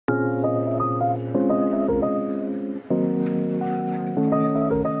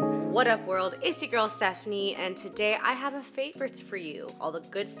What up world, it's your girl Stephanie, and today I have a favorite for you. All the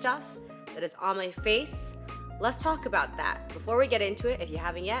good stuff that is on my face. Let's talk about that. Before we get into it, if you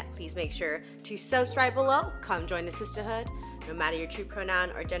haven't yet, please make sure to subscribe below. Come join the sisterhood. No matter your true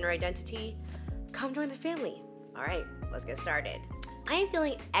pronoun or gender identity, come join the family. All right, let's get started. I am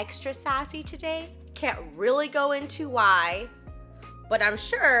feeling extra sassy today. Can't really go into why, but I'm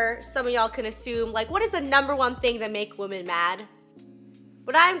sure some of y'all can assume, like, what is the number one thing that make women mad?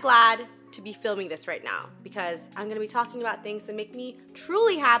 But I'm glad to be filming this right now because I'm gonna be talking about things that make me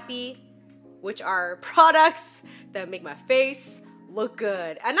truly happy, which are products that make my face look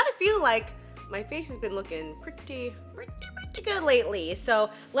good. And I feel like my face has been looking pretty good lately.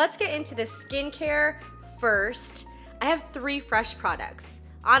 So let's get into the skincare first. I have 3 fresh products.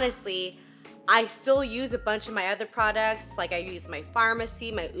 Honestly, I still use a bunch of my other products. Like I use my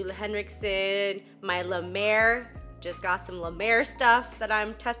Pharmacy, my Ole Henriksen, my La Mer. Just got some La Mer stuff that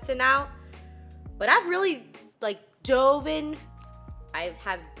I'm testing out. But I've really dove in. I've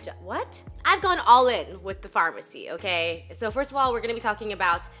gone all in with the Pharmacy, okay? So first of all, we're gonna be talking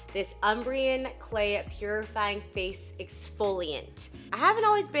about this Umbrian Clay Purifying Face Exfoliant. I haven't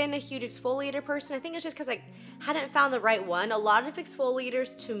always been a huge exfoliator person. I think it's just because I hadn't found the right one. A lot of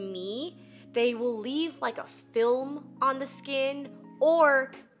exfoliators, to me, they will leave like a film on the skin or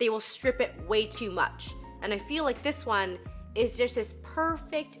they will strip it way too much. And I feel like this one is just this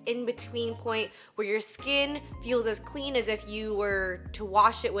perfect in-between point where your skin feels as clean as if you were to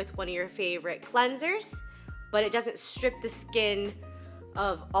wash it with one of your favorite cleansers, but it doesn't strip the skin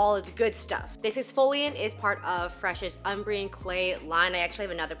of all its good stuff. This exfoliant is part of Fresh's Umbrian Clay line. I actually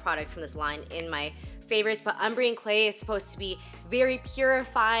have another product from this line in my favorites, but Umbrian Clay is supposed to be very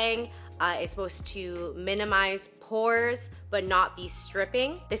purifying. It's supposed to minimize pores, but not be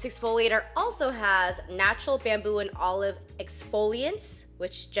stripping. This exfoliator also has natural bamboo and olive exfoliants,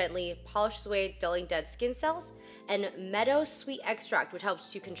 which gently polishes away dulling dead skin cells, and meadow sweet extract, which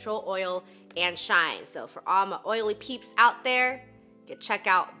helps to control oil and shine. So for all my oily peeps out there, check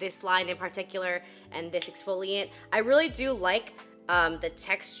out this line in particular and this exfoliant. I really do like the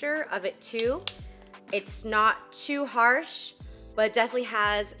texture of it too. It's not too harsh, but it definitely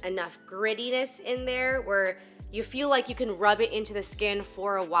has enough grittiness in there where you feel like you can rub it into the skin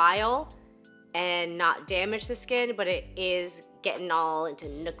for a while and not damage the skin, but it is getting all into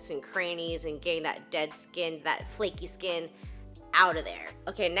nooks and crannies and getting that dead skin, that flaky skin out of there.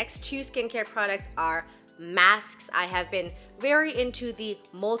 Okay, next 2 skincare products are masks. I have been very into the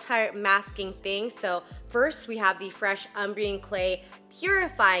multi-masking thing. So first we have the Fresh Umbrian Clay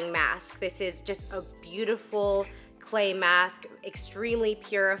Purifying Mask. This is just a beautiful clay mask, extremely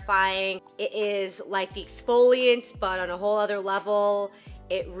purifying. It is like the exfoliant, but on a whole other level.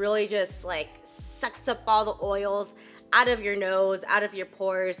 It really just like sucks up all the oils out of your nose, out of your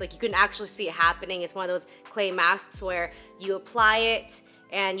pores. Like you can actually see it happening. It's one of those clay masks where you apply it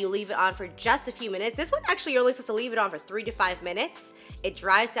and you leave it on for just a few minutes. This one actually you're only supposed to leave it on for 3 to 5 minutes. It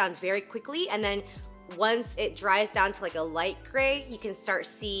dries down very quickly, and then once it dries down to like a light gray, you can start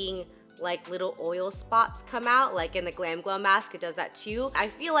seeing like little oil spots come out, like in the Glam Glow mask, it does that too. I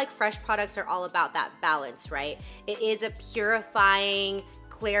feel like Fresh products are all about that balance, right? It is a purifying,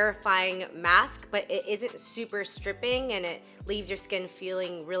 clarifying mask, but it isn't super stripping, and it leaves your skin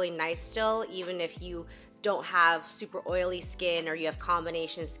feeling really nice still, even if you don't have super oily skin or you have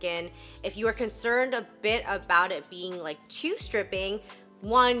combination skin. If you are concerned a bit about it being like too stripping,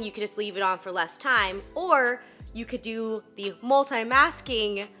 one, you could just leave it on for less time, or you could do the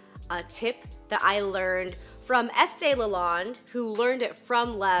multi-masking tip that I learned from Estee Lalonde, who learned it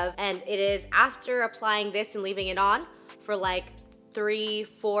from Lev, and it is after applying this and leaving it on for like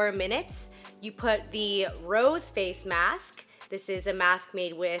 3-4 minutes, you put the rose face mask. This is a mask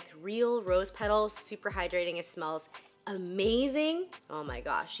made with real rose petals, super hydrating. It smells amazing. Oh my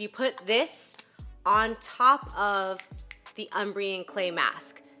gosh. You put this on top of the Umbrian Clay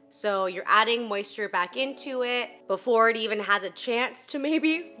mask. So you're adding moisture back into it before it even has a chance to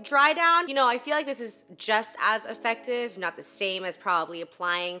maybe dry down. You know, I feel like this is just as effective, not the same as probably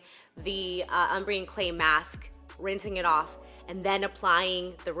applying the Umbrian Clay mask, rinsing it off, and then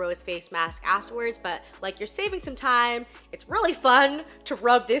applying the rose face mask afterwards. But like, you're saving some time. It's really fun to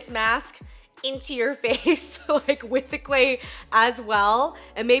rub this mask into your face, like with the clay as well.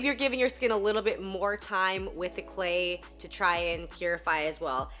 And maybe you're giving your skin a little bit more time with the clay to try and purify as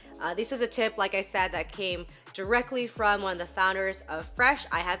well. This is a tip, like I said, that came directly from one of the founders of Fresh.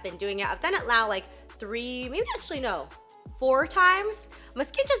 I have been doing it. I've done it now like 3, maybe actually no, 4 times. My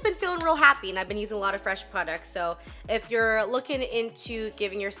skin just been feeling real happy, and I've been using a lot of fresh products. So if you're looking into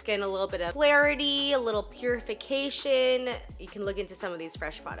giving your skin a little bit of clarity, a little purification, you can look into some of these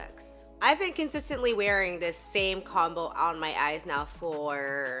fresh products. I've been consistently wearing this same combo on my eyes now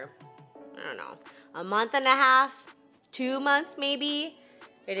for, I don't know, a month and a half, 2 months maybe.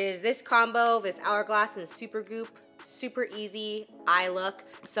 It is this combo, this Hourglass and Supergoop. Super easy eye look.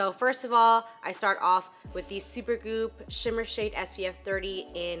 So first of all, I start off with the Supergoop Shimmer Shade SPF 30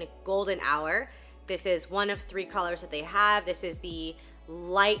 in Golden Hour. This is one of 3 colors that they have. This is the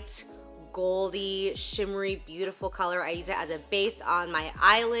light goldy, shimmery, beautiful color. I use it as a base on my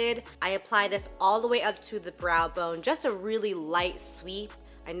eyelid. I apply this all the way up to the brow bone, just a really light sweep.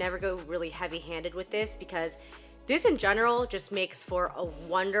 I never go really heavy-handed with this because this in general just makes for a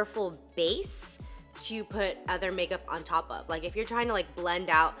wonderful base to put other makeup on top of. Like if you're trying to like blend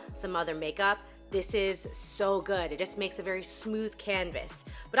out some other makeup, this is so good. It just makes a very smooth canvas.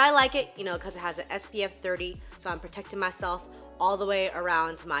 But I like it, you know, because it has an SPF 30, so I'm protecting myself all the way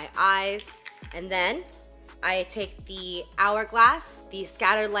around my eyes. And then I take the Hourglass, the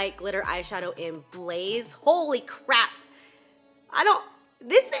Scatter Light Glitter Eyeshadow in Blaze. Holy crap.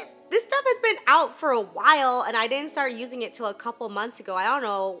 This stuff has been out for a while, and I didn't start using it till a couple months ago. I don't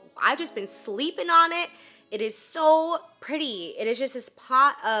know, I've just been sleeping on it. It is so pretty. It is just this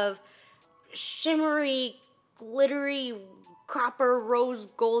pot of shimmery, glittery, copper, rose,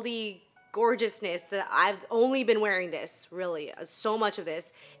 goldy gorgeousness that I've only been wearing this, really, so much of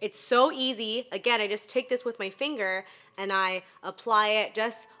this. It's so easy. Again, I just take this with my finger and I apply it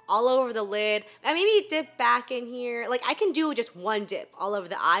just all over the lid. And maybe dip back in here. Like I can do just 1 dip all over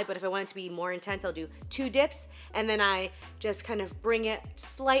the eye, but if I want it to be more intense, I'll do 2 dips. And then I just kind of bring it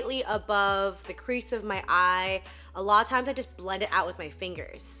slightly above the crease of my eye. A lot of times I just blend it out with my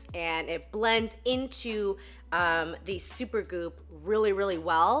fingers and it blends into the Supergoop really, really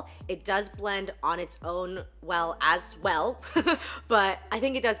well. It does blend on its own well as well, but I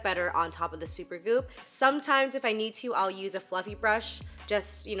think it does better on top of the Supergoop. Sometimes if I need to, I'll use a fluffy brush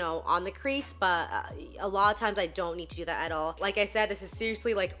just, you know, on the crease, but a lot of times I don't need to do that at all. Like I said, this is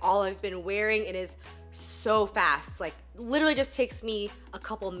seriously like all I've been wearing. It is so fast, like literally just takes me a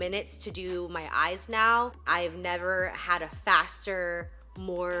couple minutes to do my eyes now. I've never had a faster,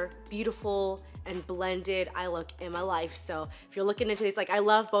 more beautiful and blended eye look in my life. So if you're looking into these, like I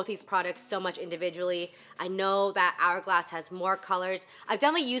love both these products so much individually. I know that Hourglass has more colors. I've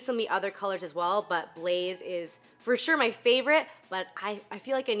definitely used some of the other colors as well, but Blaze is for sure my favorite, but I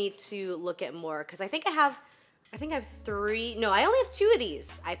feel like I need to look at more because I think I have 3, no, I only have 2 of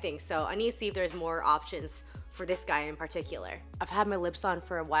these, I think. So I need to see if there's more options for this guy in particular. I've had my lips on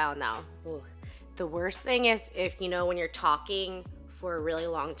for a while now. Ooh. The worst thing is if, you know, when you're talking for a really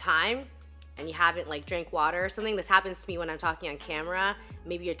long time and you haven't like drank water or something. This happens to me when I'm talking on camera.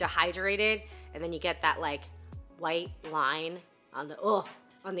 Maybe you're dehydrated and then you get that like white line on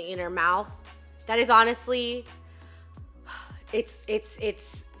the inner mouth. That is honestly,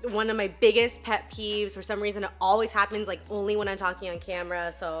 it's one of my biggest pet peeves. For some reason, it always happens like only when I'm talking on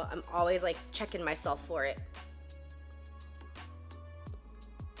camera. So I'm always like checking myself for it.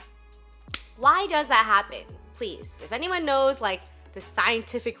 Why does that happen? Please, if anyone knows like the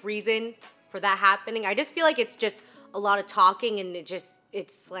scientific reason for that happening, I just feel like it's just a lot of talking and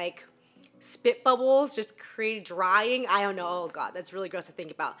it's like spit bubbles just create drying. I don't know. Oh God, that's really gross to think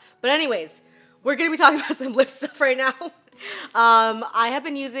about. But anyways, we're gonna be talking about some lip stuff right now. I have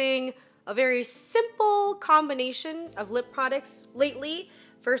been using a very simple combination of lip products lately.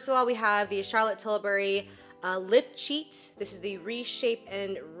 First of all, we have the Charlotte Tilbury Lip Cheat. This is the Reshape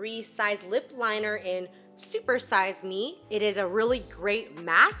and Resize Lip Liner in Super Size Me. It is a really great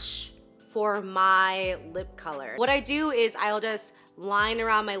match for my lip color. What I do is I'll just line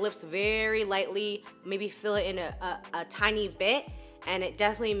around my lips very lightly, maybe fill it in a tiny bit, and it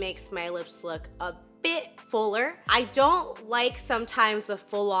definitely makes my lips look a bit fuller. I don't like sometimes the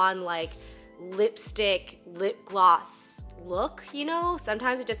full-on like lipstick, lip gloss look, you know?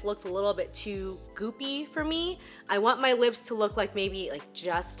 Sometimes it just looks a little bit too goopy for me. I want my lips to look like maybe it like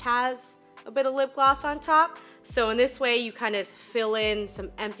just has a bit of lip gloss on top. So in this way, you kind of fill in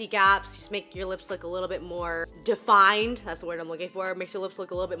some empty gaps, just make your lips look a little bit more defined. That's the word I'm looking for. Makes your lips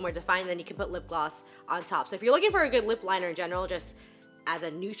look a little bit more defined, then you can put lip gloss on top. So if you're looking for a good lip liner in general, just as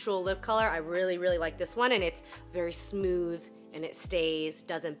a neutral lip color, I really, really like this one, and it's very smooth and it stays,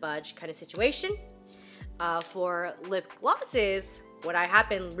 doesn't budge kind of situation. For lip glosses, what I have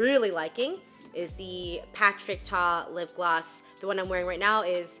been really liking is the Patrick Ta lip gloss. The one I'm wearing right now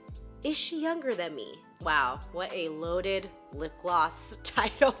is She Younger Than Me? Wow, what a loaded lip gloss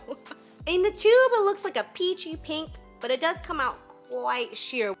title. In the tube, it looks like a peachy pink but it does come out quite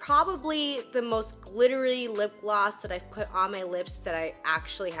sheer. Probably the most glittery lip gloss that I've put on my lips that I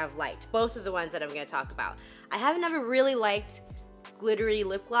actually have liked. Both of the ones that I'm gonna talk about. I haven't ever really liked glittery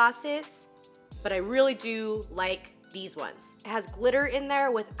lip glosses, but I really do like these ones. It has glitter in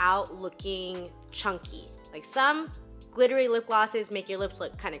there without looking chunky. Like some glittery lip glosses make your lips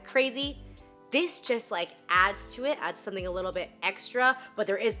look kind of crazy. This just like adds to it, adds something a little bit extra, but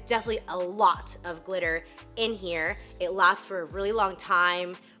there is definitely a lot of glitter in here. It lasts for a really long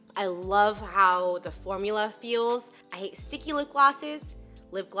time. I love how the formula feels. I hate sticky lip glosses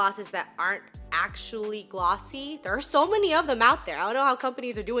that aren't actually glossy. There are so many of them out there. I don't know how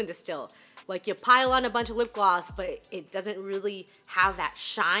companies are doing this still. Like you pile on a bunch of lip gloss, but it doesn't really have that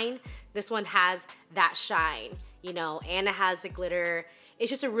shine. This one has that shine, you know, and it has the glitter. It's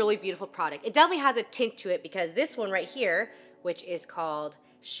just a really beautiful product. It definitely has a tint to it because this one right here, which is called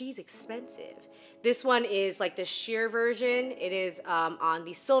She's Expensive. This one is like the sheer version. It is on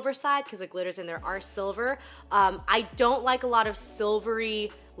the silver side because the glitters in there are silver. I don't like a lot of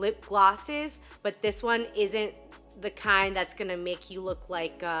silvery lip glosses, but this one isn't the kind that's gonna make you look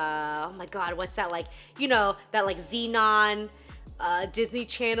like, oh my God, what's that like? You know, that like Xenon, Disney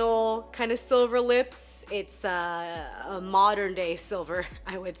Channel kind of silver lips. It's a modern day silver,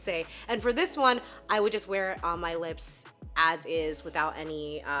 I would say. And for this one, I would just wear it on my lips as is without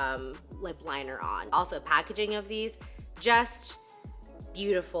any lip liner on. Also, packaging of these, just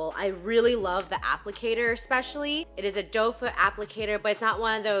beautiful. I really love the applicator especially. It is a doe foot applicator, but it's not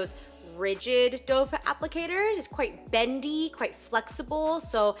one of those rigid doe foot applicators. It's quite bendy, quite flexible,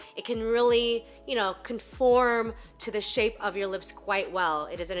 so it can really, you know, conform to the shape of your lips quite well.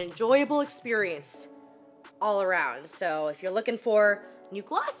 It is an enjoyable experience all around. So if you're looking for new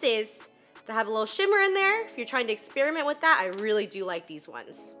glosses that have a little shimmer in there, if you're trying to experiment with that, I really do like these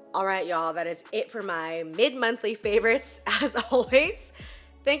ones. All right, y'all, that is it for my mid-monthly favorites, as always.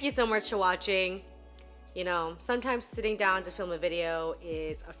 Thank you so much for watching. You know, sometimes sitting down to film a video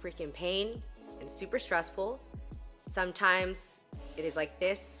is a freaking pain and super stressful. Sometimes it is like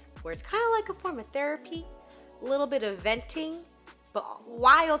this, where it's kind of like a form of therapy, a little bit of venting, but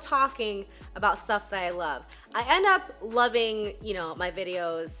while talking about stuff that I love. I end up loving, you know, my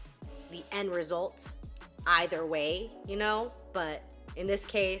videos, the end result, either way, you know, but in this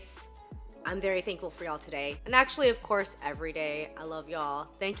case, I'm very thankful for y'all today. And actually, of course, every day. I love y'all.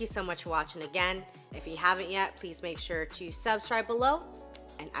 Thank you so much for watching again. If you haven't yet, please make sure to subscribe below,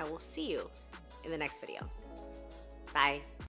 and I will see you in the next video. Bye.